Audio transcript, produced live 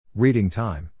Reading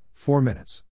time, 4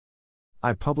 minutes.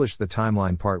 I published the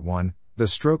timeline part 1, the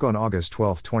stroke on August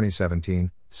 12, 2017,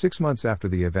 6 months after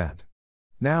the event.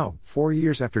 Now, 4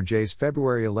 years after Jay's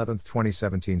February 11,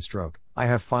 2017 stroke, I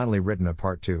have finally written a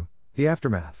part 2, the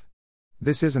aftermath.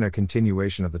 This isn't a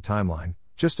continuation of the timeline,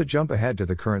 just a jump ahead to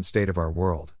the current state of our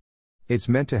world. It's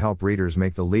meant to help readers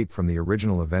make the leap from the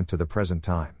original event to the present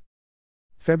time.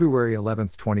 February 11,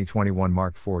 2021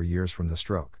 marked 4 years from the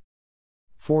stroke.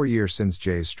 4 years since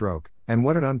Jay's stroke, and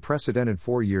what an unprecedented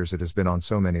 4 years it has been on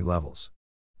so many levels.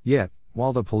 Yet,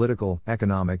 while the political,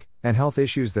 economic, and health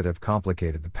issues that have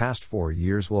complicated the past 4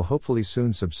 years will hopefully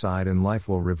soon subside and life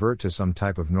will revert to some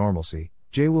type of normalcy,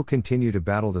 Jay will continue to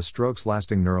battle the stroke's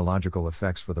lasting neurological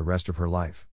effects for the rest of her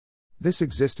life. This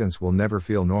existence will never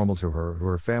feel normal to her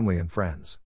or her family and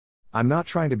friends. I'm not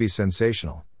trying to be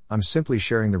sensational, I'm simply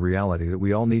sharing the reality that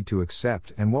we all need to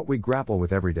accept and what we grapple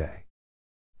with every day.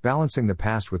 Balancing the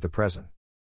past with the present.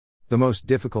 The most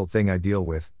difficult thing I deal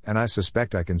with, and I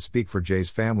suspect I can speak for Jay's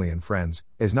family and friends,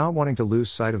 is not wanting to lose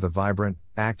sight of the vibrant,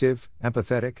 active,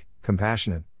 empathetic,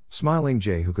 compassionate, smiling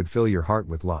Jay who could fill your heart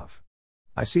with love.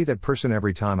 I see that person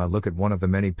every time I look at one of the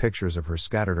many pictures of her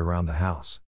scattered around the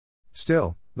house.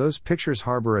 Still, those pictures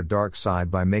harbor a dark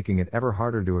side by making it ever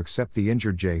harder to accept the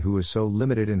injured Jay who is so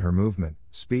limited in her movement,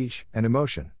 speech, and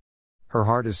emotion. Her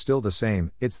heart is still the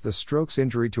same, it's the stroke's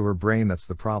injury to her brain that's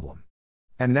the problem.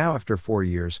 And now after 4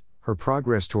 years, her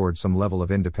progress towards some level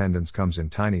of independence comes in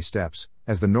tiny steps,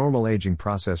 as the normal aging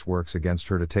process works against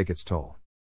her to take its toll.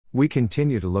 We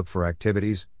continue to look for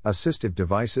activities, assistive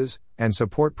devices, and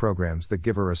support programs that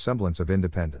give her a semblance of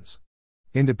independence.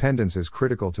 Independence is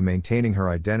critical to maintaining her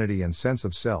identity and sense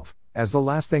of self, as the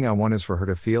last thing I want is for her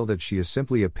to feel that she is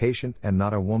simply a patient and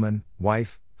not a woman,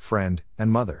 wife, friend, and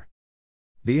mother.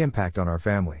 The impact on our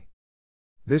family.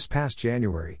 This past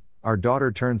January, our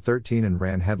daughter turned 13 and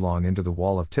ran headlong into the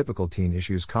wall of typical teen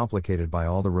issues complicated by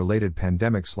all the related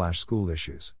pandemic/school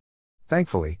issues.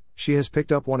 Thankfully, she has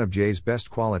picked up one of Jay's best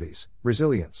qualities,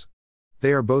 resilience.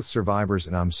 They are both survivors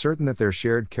and I'm certain that their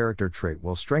shared character trait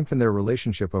will strengthen their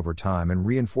relationship over time and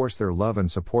reinforce their love and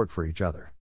support for each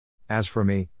other. As for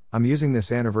me, I'm using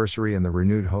this anniversary and the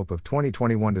renewed hope of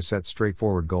 2021 to set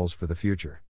straightforward goals for the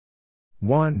future.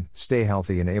 1. Stay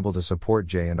healthy and able to support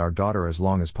Jay and our daughter as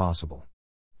long as possible.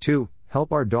 2.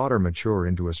 Help our daughter mature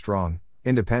into a strong,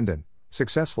 independent,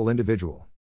 successful individual.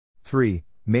 3.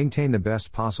 Maintain the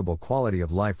best possible quality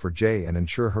of life for Jay and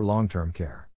ensure her long-term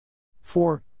care.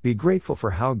 4. Be grateful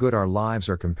for how good our lives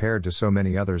are compared to so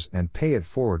many others and pay it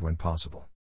forward when possible.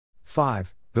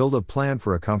 5. Build a plan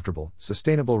for a comfortable,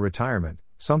 sustainable retirement,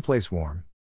 someplace warm.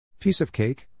 Piece of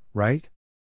cake, right?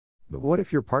 But what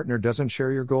if your partner doesn't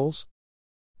share your goals?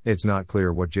 It's not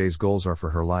clear what Jay's goals are for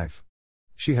her life.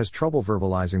 She has trouble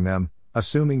verbalizing them,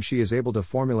 assuming she is able to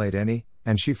formulate any,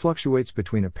 and she fluctuates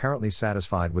between apparently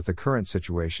satisfied with the current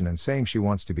situation and saying she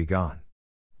wants to be gone.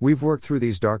 We've worked through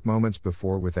these dark moments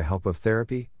before with the help of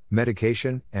therapy,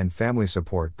 medication, and family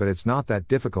support, but it's not that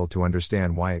difficult to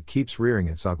understand why it keeps rearing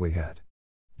its ugly head.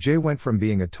 Jay went from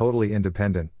being a totally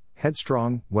independent,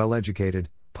 headstrong, well-educated,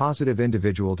 positive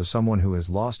individual to someone who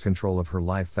has lost control of her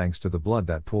life thanks to the blood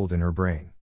that pooled in her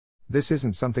brain. This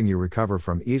isn't something you recover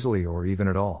from easily or even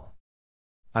at all.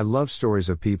 I love stories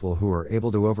of people who are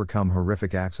able to overcome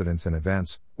horrific accidents and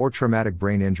events, or traumatic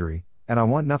brain injury, and I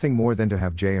want nothing more than to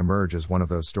have Jay emerge as one of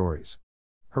those stories.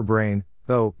 Her brain,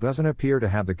 though, doesn't appear to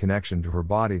have the connection to her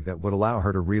body that would allow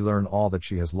her to relearn all that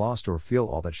she has lost or feel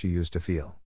all that she used to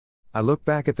feel. I look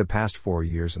back at the past 4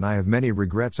 years and I have many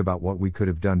regrets about what we could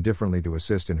have done differently to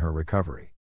assist in her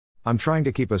recovery. I'm trying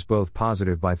to keep us both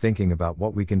positive by thinking about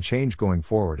what we can change going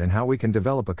forward and how we can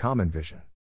develop a common vision.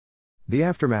 The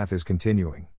aftermath is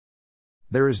continuing.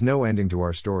 There is no ending to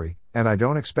our story, and I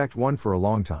don't expect one for a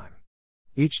long time.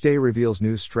 Each day reveals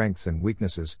new strengths and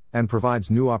weaknesses, and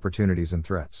provides new opportunities and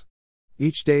threats.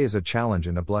 Each day is a challenge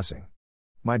and a blessing.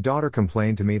 My daughter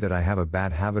complained to me that I have a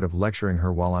bad habit of lecturing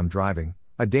her while I'm driving,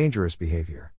 a dangerous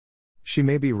behavior. She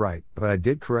may be right, but I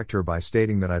did correct her by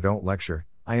stating that I don't lecture,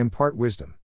 I impart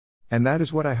wisdom. And that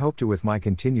is what I hope to with my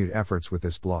continued efforts with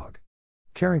this blog.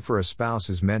 Caring for a spouse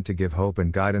is meant to give hope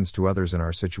and guidance to others in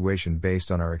our situation based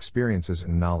on our experiences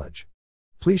and knowledge.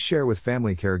 Please share with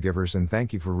family caregivers and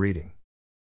thank you for reading.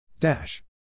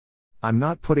 I'm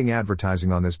not putting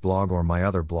advertising on this blog or my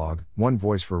other blog, One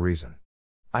Voice for Reason.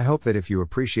 I hope that if you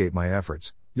appreciate my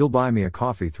efforts, you'll buy me a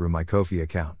coffee through my Ko-fi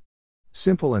account.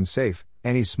 Simple and safe,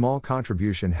 any small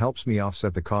contribution helps me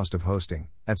offset the cost of hosting,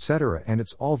 etc., and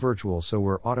it's all virtual so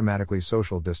we're automatically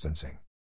social distancing.